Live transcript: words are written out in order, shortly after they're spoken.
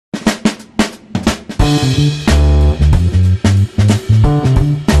You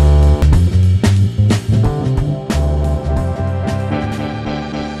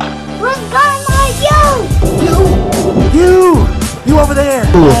over there!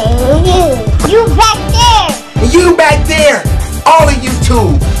 You back there! You back there! All of you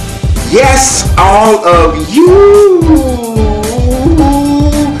two! Yes, all of you!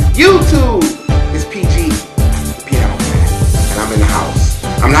 You two! It's PG, Piano Man, and I'm in the house.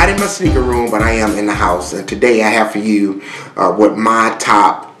 I'm not in my sneaker room, but I am in the house. And today I have for you what my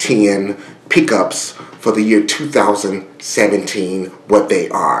top 10 pickups for the year 2017, what they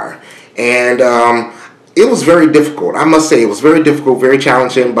are. And it was very difficult. I must say it was very difficult, very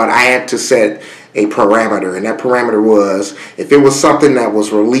challenging, but I had to set a parameter, and that parameter was if it was something that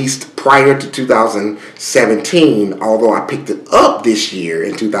was released prior to 2017, although I picked it up this year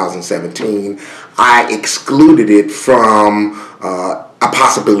in 2017, I excluded it from a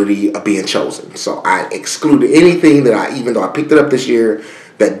possibility of being chosen. So I excluded anything that even though I picked it up this year,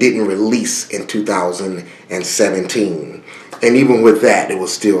 that didn't release in 2017. And even with that, it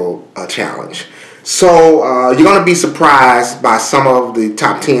was still a challenge. So you're going to be surprised by some of the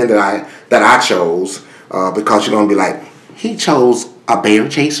top 10 that I chose because you're going to be like, he chose a bear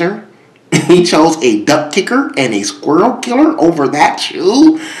chaser, he chose a duck kicker and a squirrel killer over that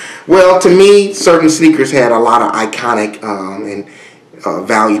shoe. Well, to me, certain sneakers had a lot of iconic and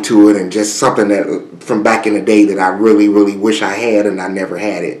value to it, and just something that from back in the day that I really, really wish I had and I never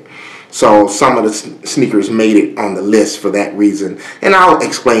had it. So some of the sneakers made it on the list for that reason, and I'll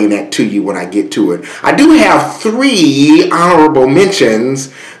explain that to you when I get to it. I do have 3 honorable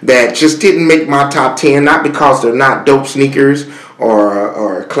mentions that just didn't make my top 10, not because they're not dope sneakers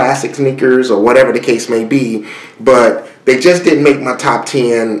or classic sneakers or whatever the case may be, but they just didn't make my top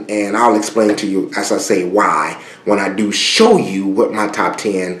 10, and I'll explain to you, as I say, why when I do show you what my top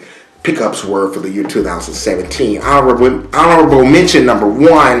 10 pickups were for the year 2017. Honorable mention number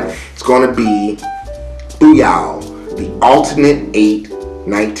 1 is going to be Booyah, the Alternate 8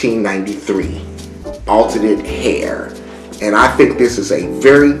 1993 alternate hair. And I think this is a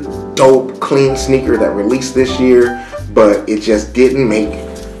very dope, clean sneaker that released this year, but it just didn't make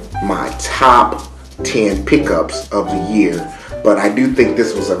my top 10 pickups of the year. But I do think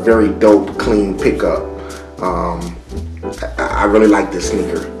this was a very dope, clean pickup. I really like this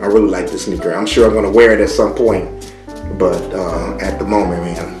sneaker. I really like this sneaker. I'm sure I'm going to wear it at some point, but at the moment,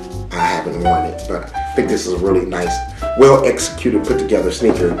 man, I haven't worn it. But I think this is a really nice, well executed, put together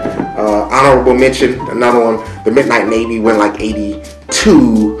sneaker. Honorable mention, another one, the Midnight Navy went like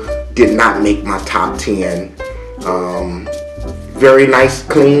 82, did not make my top 10. Very nice,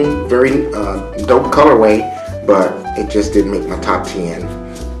 clean, very dope colorway, but it just didn't make my top 10.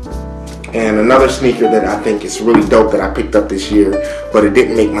 And another sneaker that I think is really dope that I picked up this year, but it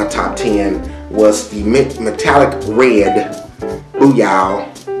didn't make my top 10, was the metallic red Booyah,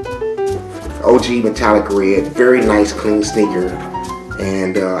 OG metallic red. Very nice, clean sneaker.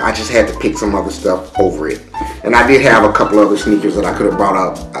 And I just had to pick some other stuff over it. And I did have a couple other sneakers that I could have brought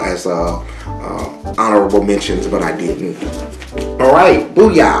up as honorable mentions, but I didn't. Alright,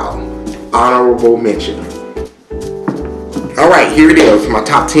 Booyah, honorable mention. Alright, here it is, my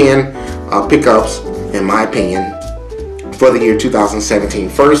top 10 pickups, in my opinion, for the year 2017.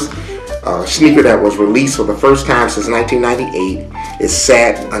 First, sneaker that was released for the first time since 1998. It's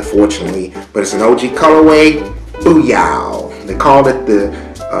sad, unfortunately, but it's an OG colorway, Booyah. They called it the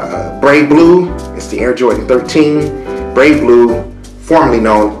Brave Blue. It's the Air Jordan 13 Brave Blue, formerly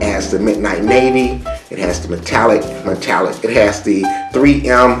known as the Midnight Navy. It has the metallic. It has the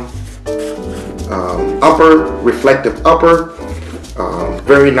 3M upper, reflective upper.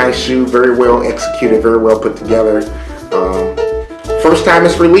 Very nice shoe, very well executed, very well put together. First time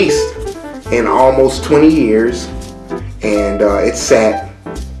it's released in almost 20 years, and it's sad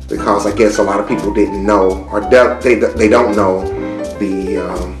because I guess a lot of people didn't know, or they don't know the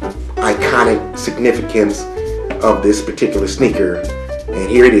iconic significance of this particular sneaker. And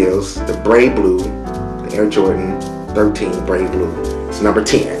here it is, the Brave Blue, the Air Jordan 13 Brave Blue. It's number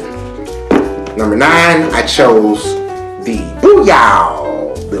 10. Number 9, I chose the Booyah,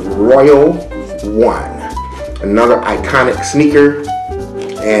 the Royal One, another iconic sneaker,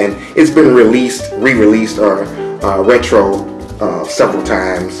 and it's been re-released or retro several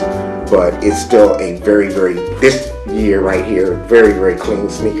times, but it's still a very, this year right here, very clean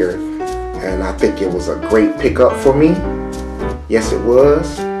sneaker, and I think it was a great pickup for me. Yes, it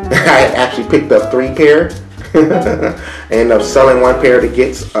was. I actually picked up 3 pair. I ended up selling 1 pair to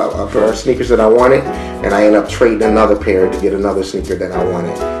get a pair of sneakers that I wanted, and I ended up trading another pair to get another sneaker that I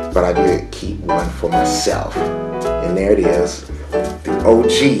wanted, but I did keep 1 for myself. And there it is, the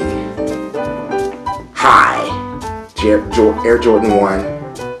OG Air Jordan 1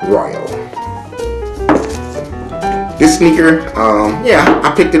 Royal. This sneaker, yeah,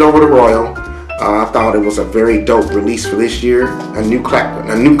 I picked it over the Royal. I thought it was a very dope release for this year. A new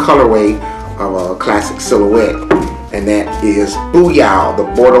colorway of a classic silhouette, and that is Booyah, the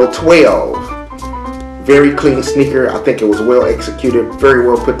Bordeaux 12. Very clean sneaker. I think it was well executed, very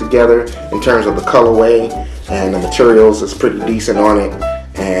well put together in terms of the colorway, and the materials is pretty decent on it.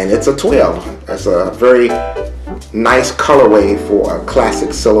 And it's a 12. That's a very nice colorway for a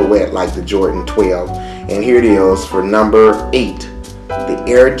classic silhouette like the Jordan 12. And here it is for number 8, the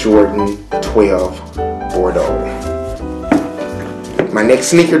Air Jordan 12 Bordeaux. My next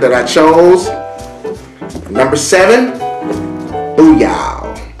sneaker that I chose, number 7, Booyah.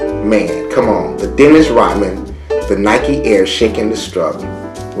 Man, come on, the Dennis Rodman, the Nike Air Shake and Destruct,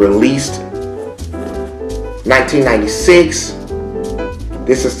 released 1996.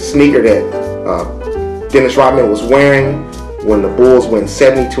 This is the sneaker that Dennis Rodman was wearing when the Bulls went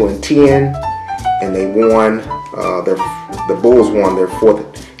 72-10, and they won. The Bulls won their 4th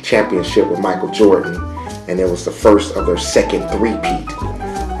championship with Michael Jordan, and it was the first of their second three-peat.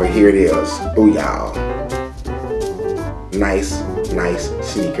 But here it is, Booyah. Nice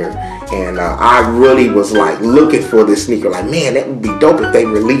sneaker. And I really was like looking for this sneaker, like, man, that would be dope if they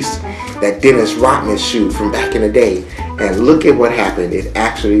released that Dennis Rodman shoe from back in the day. And look at what happened. It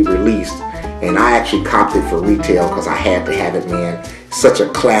actually released, and I actually copped it for retail because I had to have it, man. Such a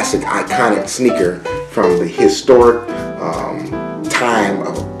classic, iconic sneaker from the historic time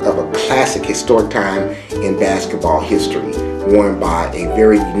of a classic historic time in basketball history, worn by a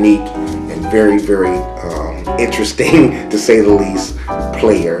very unique and very interesting, to say the least,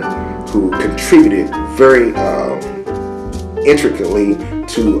 player who contributed very intricately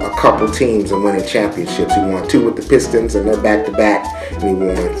to a couple teams and winning championships. He won 2 with the Pistons, and they're back-to-back, and he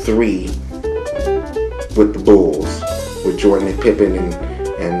won 3 with the Bulls with Jordan and Pippen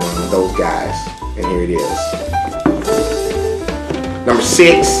and those guys. And here it is. Number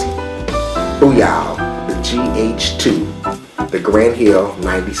 6, Booyah, the GH2, the Grand Hill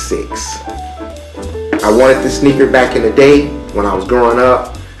 96. I wanted this sneaker back in the day when I was growing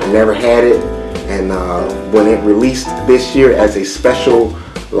up. I never had it, and when it released this year as a special,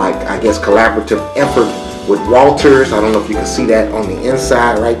 like, I guess, collaborative effort with Walters. I don't know if you can see that on the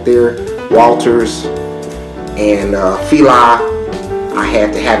inside right there. Walters and Fila. I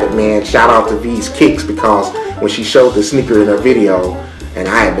had to have it, man. Shout out to V's Kicks, because when she showed the sneaker in her video, and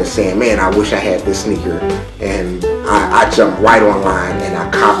I had been saying, man, I wish I had this sneaker, and I jumped right online and I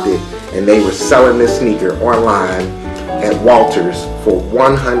copped it, and they were selling this sneaker online at Walters for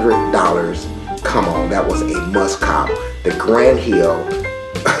 $100. Come on, that was a must cop. The Grand Hill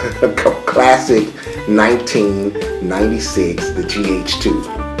Classic 1996, the GH2.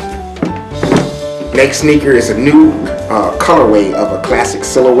 Next sneaker is a new colorway of a classic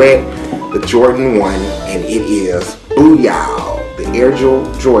silhouette, the Jordan 1, and it is Booyah, the Air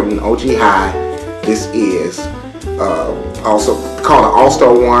Jordan OG High. This is also called an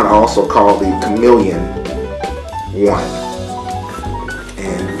All-Star 1, also called the Chameleon 1.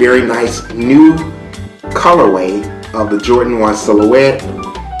 And very nice new colorway of the Jordan 1 silhouette.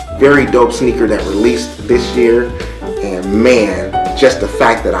 Very dope sneaker that released this year. And man, just the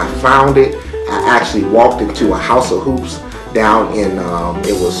fact that I found it, I actually walked into a House of Hoops down in,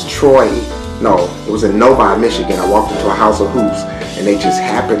 it was in Novi, Michigan. I walked into a House of Hoops, and they just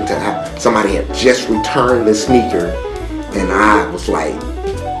happened to have, somebody had just returned the sneaker, and I was like,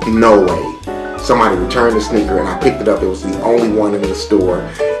 no way. Somebody returned the sneaker, and I picked it up. It was the only one in the store,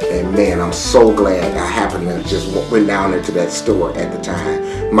 and man, I'm so glad I happened to just went down there to that store at the time.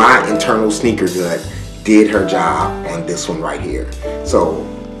 My internal sneaker gut did her job on this one right here. So,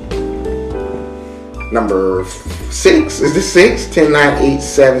 number 6, is this 6? 10, 9, 8,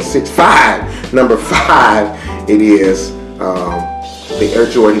 7, 6, 5. Number 5, it is the Air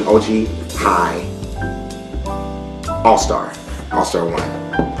Jordan OG High All-Star 1.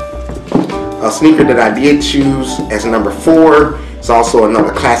 A sneaker that I did choose as number 4. It's also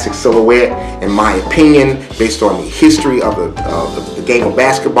another classic silhouette, in my opinion, based on the history of the game of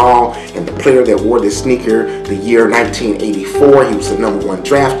basketball and the player that wore this sneaker the year 1984. He was the number 1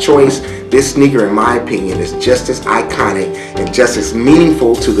 draft choice. This sneaker, in my opinion, is just as iconic and just as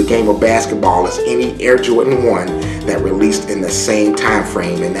meaningful to the game of basketball as any Air Jordan 1 that released in the same time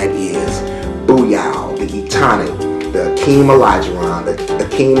frame, and that is Booyah, the Etonic, the Akeem Olajuwon, the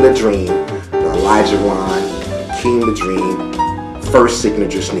Akeem the Dream, the Olajuwon, Akeem the Dream, first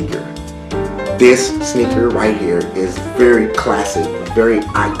signature sneaker. This sneaker right here is very classic, very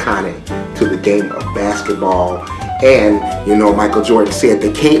iconic to the game of basketball, And, you know, Michael Jordan said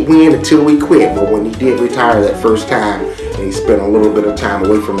they can't win until we quit. But when he did retire that first time, and he spent a little bit of time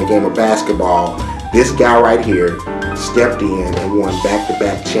away from the game of basketball, this guy right here stepped in and won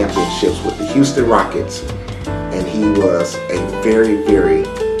back-to-back championships with the Houston Rockets. And he was a very, very,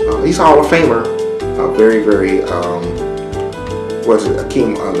 he's a Hall of Famer, a very, very, what's it,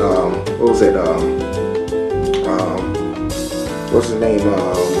 Akeem, what was it, what's his name,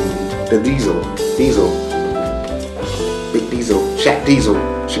 the Diesel, Big Diesel, Shaq Diesel.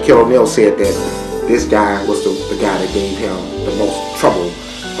 Shaquille O'Neal said that this guy was the guy that gave him the most trouble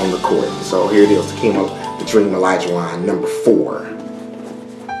on the court. So here it is, Akeem the Dream Olajuwon, number 4.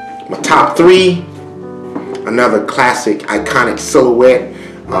 My top 3, another classic, iconic silhouette,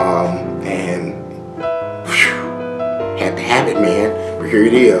 and whew, had to have it, man. But here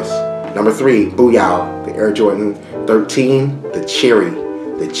it is, number 3, Booyah, the Air Jordan 13, the cherry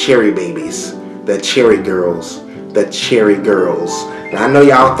babies, the cherry girls. The cherry girls. Now I know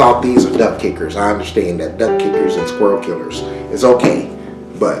y'all thought these are duck kickers. I understand that duck kickers and squirrel killers is okay,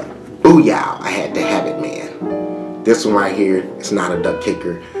 but Booyah, I had to have it, man. This one right here is not a duck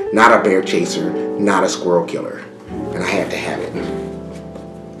kicker, not a bear chaser, not a squirrel killer, and I had to have it.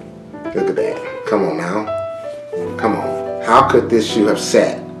 Look at that. Come on now. Come on. How could this shoe have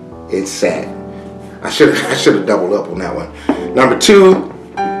sat? It sat. I should have doubled up on that one. Number 2.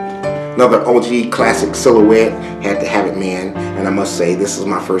 Another OG classic silhouette, had to have it, man. And I must say, this is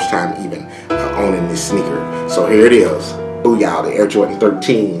my first time even owning this sneaker. So here it is, Booyah, the Air Jordan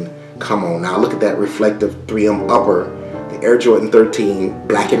 13. Come on now, look at that reflective 3M upper. The Air Jordan 13,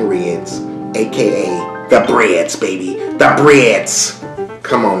 black and reds, AKA the Breads, baby. The Breads.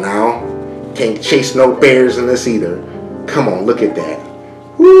 Come on now. Can't chase no bears in this either. Come on, look at that.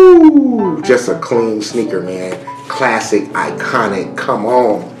 Woo! Just a clean sneaker, man. Classic, iconic, come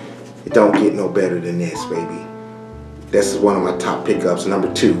on. It don't get no better than this, baby. This is one of my top pickups.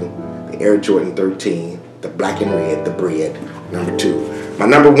 Number 2, the Air Jordan 13, the black and red, the bread. Number 2. My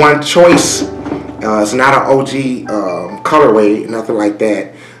number 1 choice is not an OG colorway, nothing like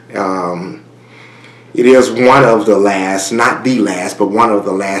that. It is one of the last, not the last, but one of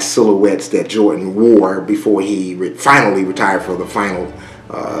the last silhouettes that Jordan wore before he finally retired for the final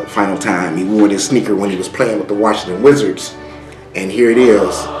time. He wore this sneaker when he was playing with the Washington Wizards. And here it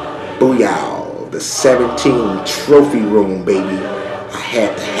is. Booyah, the 17 trophy room, baby. I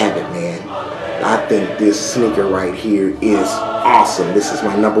had to have it, man. I think this sneaker right here is awesome. This is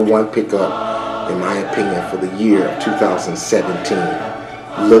my number 1 pickup, in my opinion, for the year of 2017.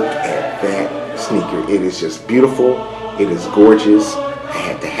 Look at that sneaker. It is just beautiful. It is gorgeous. I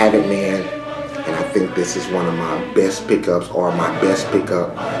had to have it, man. And I think this is one of my best pickups, or my best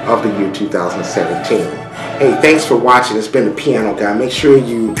pickup of the year 2017. Hey, thanks for watching. It's been the Piano Guy. Make sure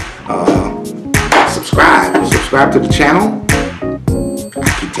you subscribe. Subscribe to the channel. I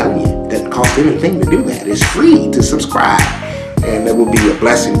keep telling you, it doesn't cost anything to do that. It's free to subscribe. And it will be a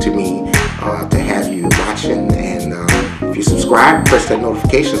blessing to me to have you watching. And if you subscribe, press that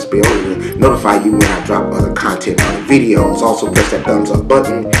notifications bell to notify you when I drop other content on the videos. Also press that thumbs up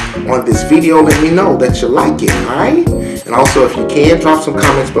button on this video. Let me know that you like it, alright? And also, if you can, drop some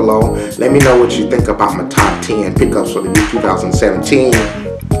comments below. Let me know what you think about my top 10 pickups for the year 2017.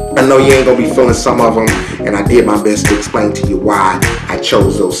 I know you ain't going to be feeling some of them, and I did my best to explain to you why I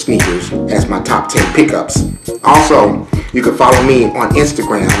chose those sneakers as my top 10 pickups. Also, you can follow me on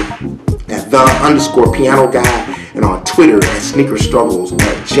Instagram at @the_piano guy, and on Twitter at Sneaker Struggles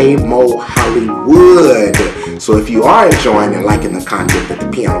at JMoHollywood. So if you are enjoying and liking the content that the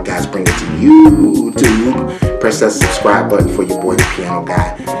Piano Guys bring to YouTube, press that subscribe button for your boy the Piano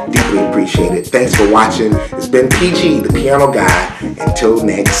Guy. Deeply appreciate it. Thanks for watching. It's been PG, the Piano Guy. Until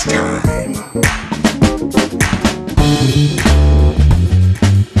next time.